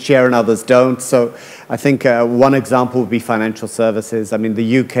companies that share and others don't. So I think one example would be financial services. I mean,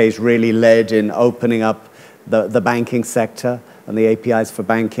 the UK is really led in opening up the banking sector and the APIs for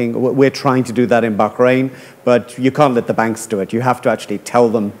banking. We're trying to do that in Bahrain, but you can't let the banks do it. You have to actually tell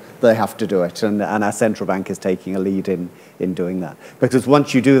them they have to do it, and our central bank is taking a lead in doing that. Because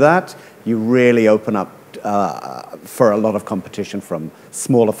once you do that, you really open up for a lot of competition from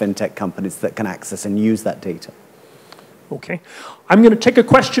smaller fintech companies that can access and use that data. Okay. I'm going to take a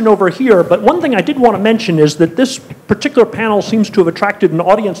question over here, but one thing I did want to mention is that this particular panel seems to have attracted an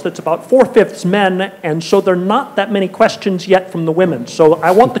audience that's about 4/5 men, and so there are not that many questions yet from the women. So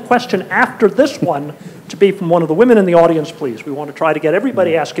I want the question after this one to be from one of the women in the audience, please. We want to try to get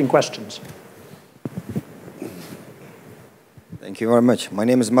everybody asking questions. Thank you very much. My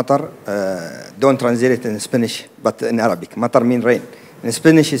name is Matar. Don't translate it in Spanish, but in Arabic. Matar means rain. In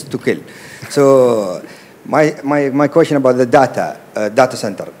Spanish is to kill. So my question about the data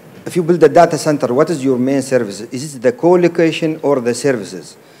center. If you build a data center, what is your main service? Is it the co-location or the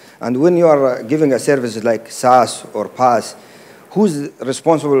services? And when you are giving a service like SaaS or PaaS, who's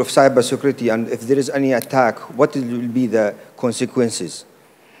responsible of cybersecurity? And if there is any attack, what will be the consequences?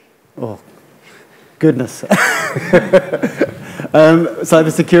 Oh, goodness.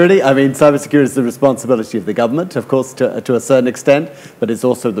 Cybersecurity, cybersecurity is the responsibility of the government, of course, to a certain extent, but it's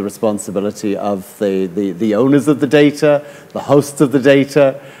also the responsibility of the owners of the data, the hosts of the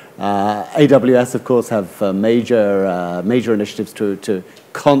data. AWS, of course, have major initiatives to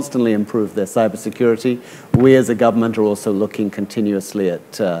constantly improve their cybersecurity. We as a government are also looking continuously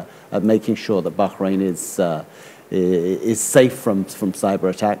at making sure that Bahrain is safe from cyber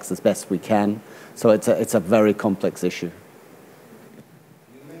attacks as best we can. So it's a very complex issue.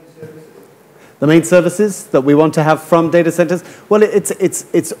 The main services that we want to have from data centers, well,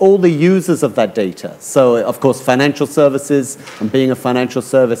 it's all the users of that data. So, of course, financial services and being a financial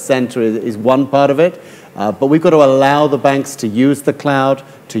service center is one part of it. But we've got to allow the banks to use the cloud,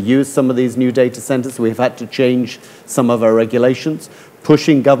 to use some of these new data centers. We've had to change some of our regulations,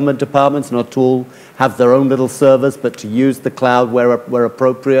 pushing government departments not to all have their own little servers, but to use the cloud where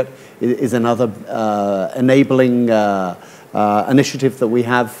appropriate is another enabling initiative that we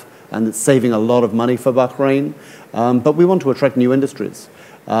have, and it's saving a lot of money for Bahrain. But we want to attract new industries.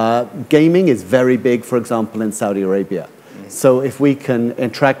 Gaming is very big, for example, in Saudi Arabia. So if we can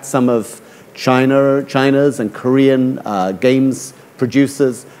attract some of China's and Korean games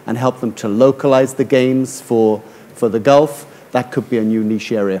producers and help them to localize the games for the Gulf, that could be a new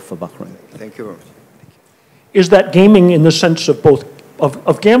niche area for Bahrain. Thank you very much. Is that gaming in the sense of both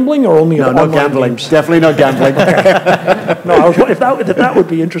of gambling or only no, not gambling? Games? Definitely not gambling. No, if that would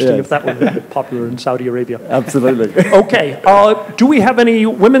be interesting, yes. If that were popular in Saudi Arabia. Absolutely. Okay. Do we have any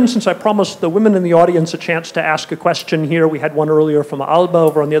women? Since I promised the women in the audience a chance to ask a question here. We had one earlier from Alba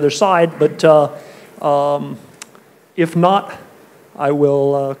over on the other side, but if not, I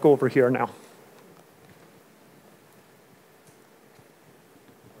will go over here now.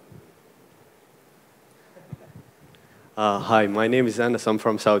 Hi, my name is Anas. I'm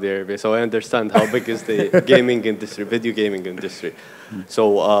from Saudi Arabia, so I understand how big is the gaming industry, video gaming industry.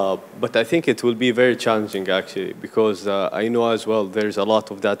 So, but I think it will be very challenging actually, because I know as well there's a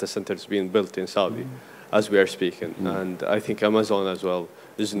lot of data centers being built in Saudi as we are speaking, and I think Amazon as well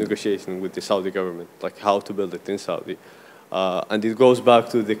is negotiating with the Saudi government, like how to build it in Saudi. And it goes back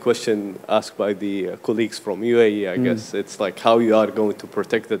to the question asked by the colleagues from UAE, I guess. It's like how you are going to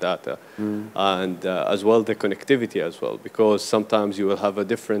protect the data and as well the connectivity as well, because sometimes you will have a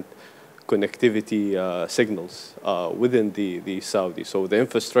different connectivity signals within the Saudi. So the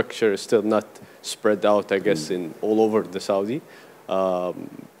infrastructure is still not spread out, I guess, in all over the Saudi.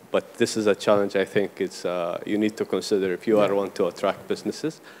 But this is a challenge I think it's, you need to consider if you are want to attract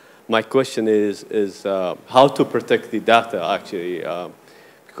businesses. My question is how to protect the data, actually,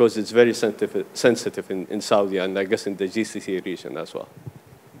 because it's very sensitive in Saudi and I guess in the GCC region as well.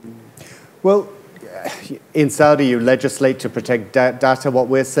 Well, in Saudi, you legislate to protect data. What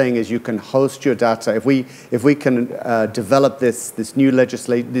we're saying is you can host your data. If we can develop these new laws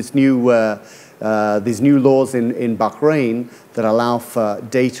in Bahrain that allow for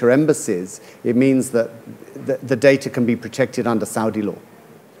data embassies, it means that the data can be protected under Saudi law,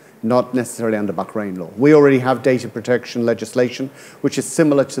 not necessarily under Bahrain law. We already have data protection legislation, which is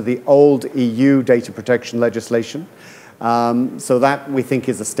similar to the old EU data protection legislation. So that, we think,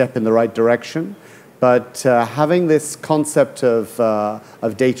 is a step in the right direction. But having this concept of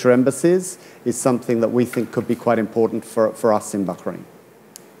data embassies is something that we think could be quite important for us in Bahrain.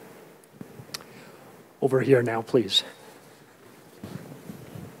 Over here now, please.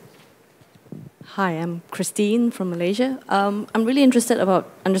 Hi, I'm Christine from Malaysia. I'm really interested about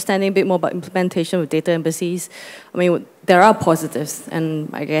understanding a bit more about implementation of data embassies. I mean, there are positives, and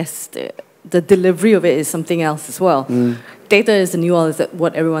I guess the delivery of it is something else as well. Data is the new oil, is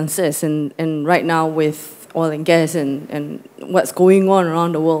what everyone says, and right now with oil and gas and what's going on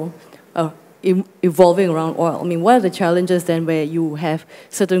around the world, evolving around oil, I mean, what are the challenges then where you have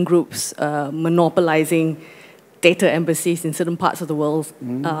certain groups monopolizing data embassies in certain parts of the world,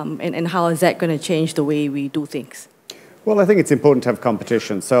 and how is that going to change the way we do things? Well, I think it's important to have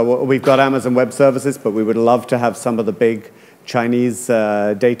competition. So we've got Amazon Web Services, but we would love to have some of the big Chinese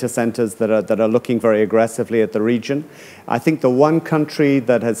data centers that are looking very aggressively at the region. I think the one country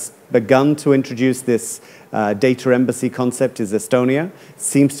that has begun to introduce this data embassy concept is Estonia.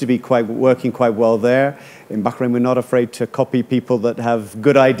 Seems to be working quite well there. In Bahrain, we're not afraid to copy people that have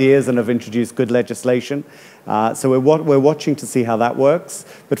good ideas and have introduced good legislation. So we're watching to see how that works.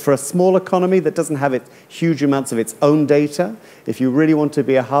 But for a small economy that doesn't have huge amounts of its own data, if you really want to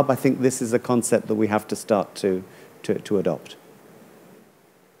be a hub, I think this is a concept that we have to start to adopt.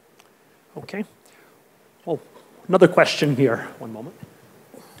 Okay. Well, another question here. One moment.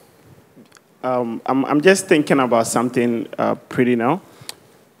 I'm just thinking about something pretty now.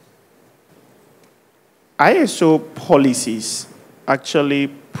 ISO policies actually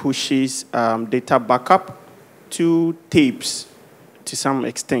pushes data backup to tapes to some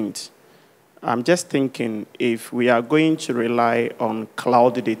extent. I'm just thinking if we are going to rely on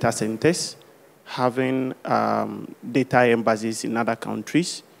cloud data centers, having data embassies in other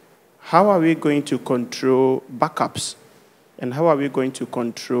countries, how are we going to control backups? And how are we going to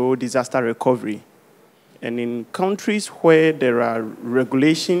control disaster recovery? And in countries where there are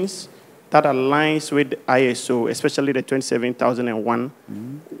regulations that aligns with ISO, especially the 27001,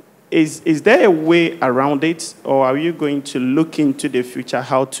 is there a way around it, or are you going to look into the future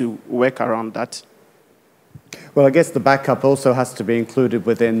how to work around that? Well, I guess the backup also has to be included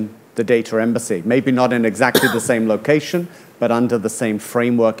within the data embassy. Maybe not in exactly the same location, but under the same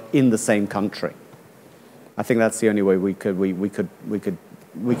framework in the same country. I think that's the only way we could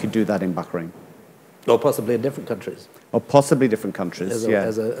do that in Bahrain. Or possibly in different countries. Or possibly different countries,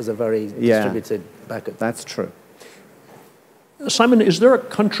 as a very distributed backup. That's true. Simon, is there a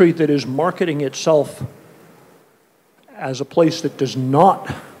country that is marketing itself as a place that does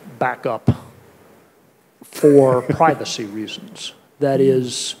not back up for privacy reasons? That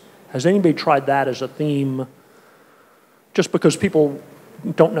is, has anybody tried that as a theme just because people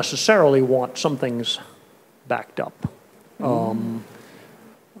don't necessarily want some things backed up? I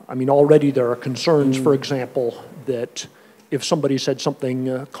mean, already there are concerns, for example, that if somebody said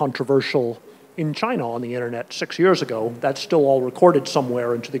something controversial in China on the internet 6 years ago, that's still all recorded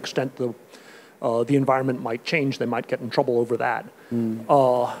somewhere, and to the extent the environment might change, they might get in trouble over that.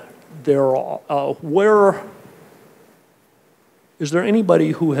 Is there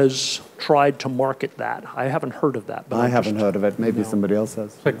anybody who has tried to market that? I haven't heard of that. But I haven't heard of it. Maybe somebody else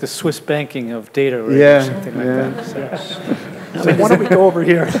has. Like the Swiss banking of data or something like that. So. I mean, why don't we go over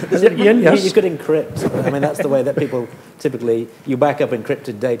here? Ian, yes? You could encrypt. I mean, that's the way that people typically, you back up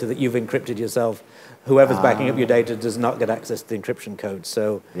encrypted data that you've encrypted yourself. Whoever's backing up your data does not get access to the encryption code,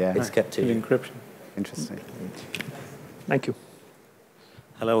 so it's kept to you. Encryption. Interesting. Thank you.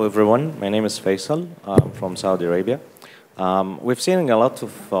 Hello, everyone. My name is Faisal. I'm from Saudi Arabia. We've seen a lot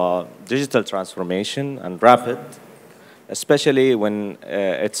of digital transformation and rapid, especially when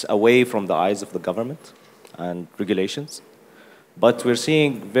it's away from the eyes of the government and regulations. But we're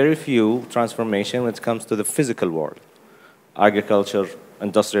seeing very few transformation when it comes to the physical world. Agriculture,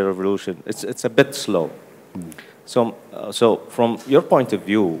 industrial revolution, it's a bit slow. So from your point of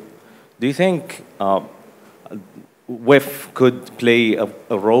view, do you think WEF could play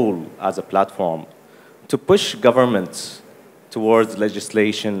a role as a platform to push governments towards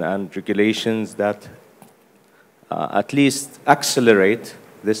legislation and regulations that at least accelerate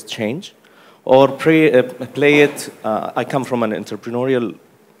this change? Or play it, I come from an entrepreneurial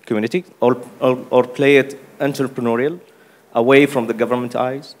community, or play it entrepreneurial, away from the government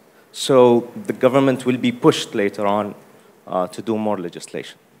eyes, so the government will be pushed later on to do more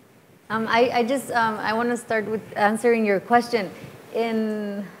legislation? I want to start with answering your question.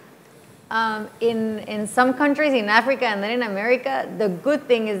 In some countries in Africa and then in America, the good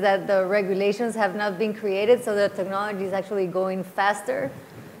thing is that the regulations have not been created, so the technology is actually going faster,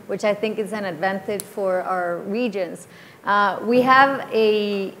 which I think is an advantage for our regions. We have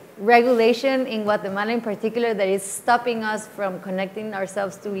a regulation in Guatemala in particular that is stopping us from connecting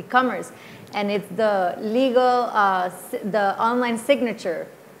ourselves to e-commerce, and it's the legal, the online signature.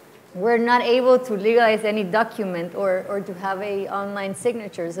 We're not able to legalize any document or to have an online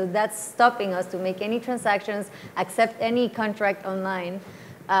signature, so that's stopping us to make any transactions, accept any contract online,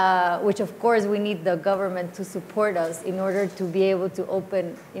 which of course we need the government to support us in order to be able to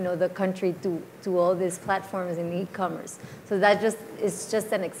open, the country to all these platforms in e-commerce. So that is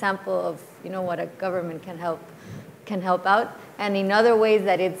just an example of what a government can help out, and in other ways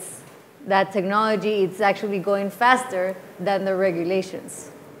that technology it's actually going faster than the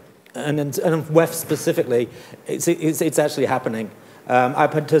regulations. And WEF specifically, it's actually happening. I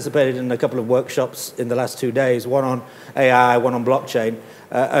participated in a couple of workshops in the last 2 days, one on AI, one on blockchain,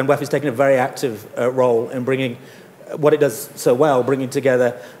 and WEF is taking a very active role in bringing what it does so well, bringing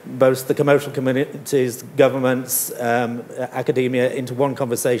together both the commercial communities, governments, academia into one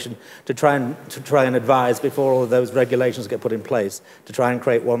conversation to try and advise before all of those regulations get put in place, to try and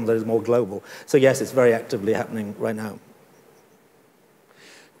create one that is more global. So yes, it's very actively happening right now.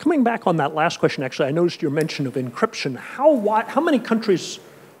 Coming back on that last question, actually, I noticed your mention of encryption. How many countries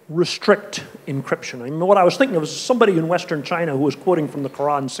restrict encryption? I mean, what I was thinking of is somebody in Western China who was quoting from the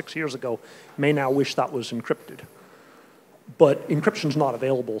Quran 6 years ago may now wish that was encrypted. But encryption's not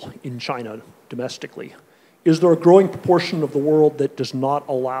available in China domestically. Is there a growing proportion of the world that does not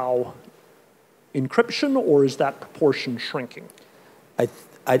allow encryption, or is that proportion shrinking?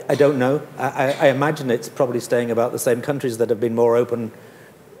 I don't know. I imagine it's probably staying about the same. Countries that have been more open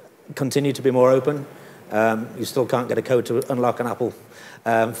continue to be more open. You still can't get a code to unlock an Apple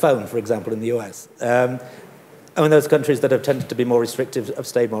phone, for example, in the US. I mean, those countries that have tended to be more restrictive have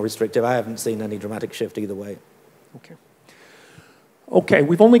stayed more restrictive. I haven't seen any dramatic shift either way. Okay. Okay,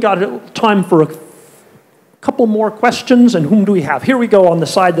 we've only got time for a couple more questions, and whom do we have? Here we go on the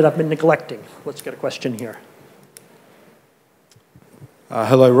side that I've been neglecting. Let's get a question here.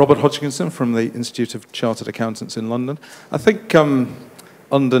 Hello, Robert Hodgkinson from the Institute of Chartered Accountants in London. I think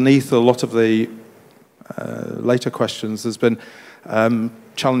underneath a lot of the later questions, there's been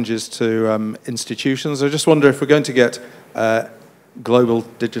challenges to institutions. I just wonder if we're going to get global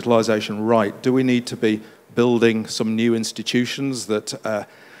digitalization right, do we need to be building some new institutions that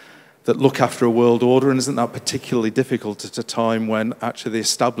look after a world order, and isn't that particularly difficult at a time when actually the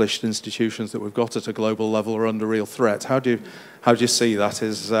established institutions that we've got at a global level are under real threat? How do you see that?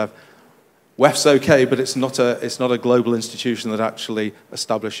 Is WEF's okay, but it's not a global institution that actually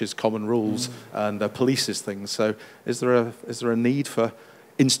establishes common rules and polices things. So is there a need for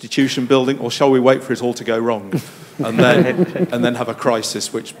institution building, or shall we wait for it all to go wrong and then have a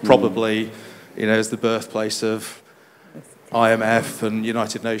crisis, which probably is the birthplace of IMF and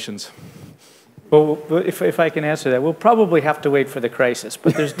United Nations? Well, if I can answer that, we'll probably have to wait for the crisis,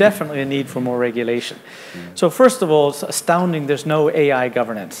 but there's definitely a need for more regulation. So first of all, it's astounding there's no AI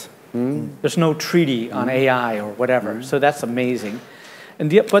governance. There's no treaty on AI or whatever, so that's amazing.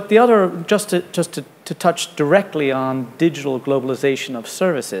 But the other, just to touch directly on digital globalization of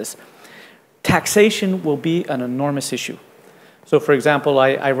services, taxation will be an enormous issue. So for example,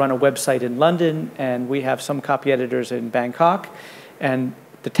 I run a website in London, and we have some copy editors in Bangkok, and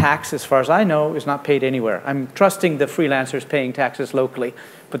the tax, as far as I know, is not paid anywhere. I'm trusting the freelancers paying taxes locally,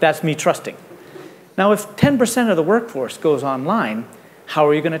 but that's me trusting. Now, if 10% of the workforce goes online, how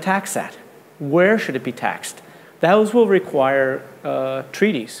are you going to tax that? Where should it be taxed? Those will require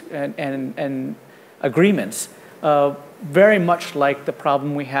treaties and agreements, very much like the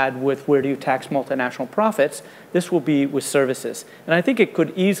problem we had with where do you tax multinational profits. This will be with services. And I think it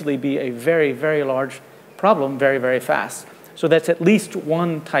could easily be a very, very large problem very, very fast. So that's at least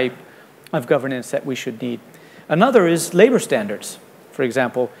one type of governance that we should need. Another is labor standards. For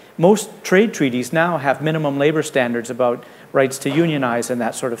example, most trade treaties now have minimum labor standards about rights to unionize and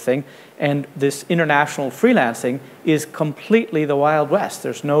that sort of thing. And this international freelancing is completely the Wild West.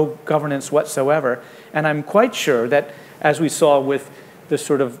 There's no governance whatsoever. And I'm quite sure that, as we saw with the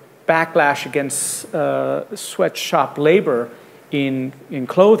sort of backlash against sweatshop labor in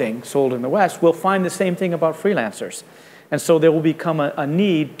clothing sold in the West, we'll find the same thing about freelancers. And so there will become a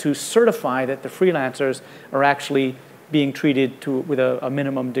need to certify that the freelancers are actually being treated with a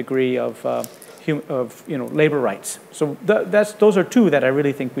minimum degree of labor rights. So those are two that I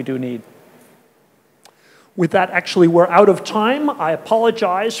really think we do need. With that, actually, we're out of time. I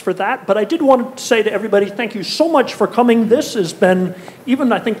apologize for that, but I did want to say to everybody, thank you so much for coming. This has been,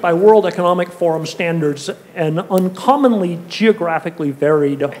 even I think by World Economic Forum standards, an uncommonly geographically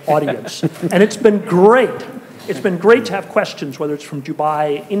varied audience. And it's been great. It's been great to have questions, whether it's from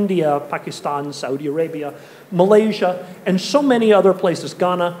Dubai, India, Pakistan, Saudi Arabia, Malaysia, and so many other places,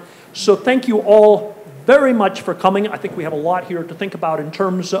 Ghana. So thank you all very much for coming. I think we have a lot here to think about in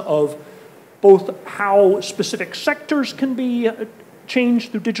terms of both how specific sectors can be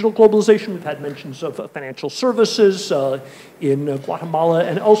changed through digital globalization. We've had mentions of financial services in Guatemala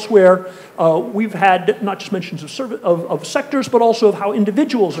and elsewhere. We've had not just mentions of sectors, but also of how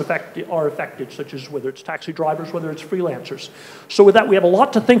individuals are affected, such as whether it's taxi drivers, whether it's freelancers. So with that, we have a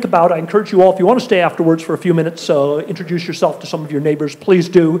lot to think about. I encourage you all, if you want to stay afterwards for a few minutes, introduce yourself to some of your neighbors, please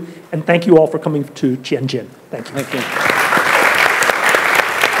do. And thank you all for coming to Tianjin. Thank you. Thank you.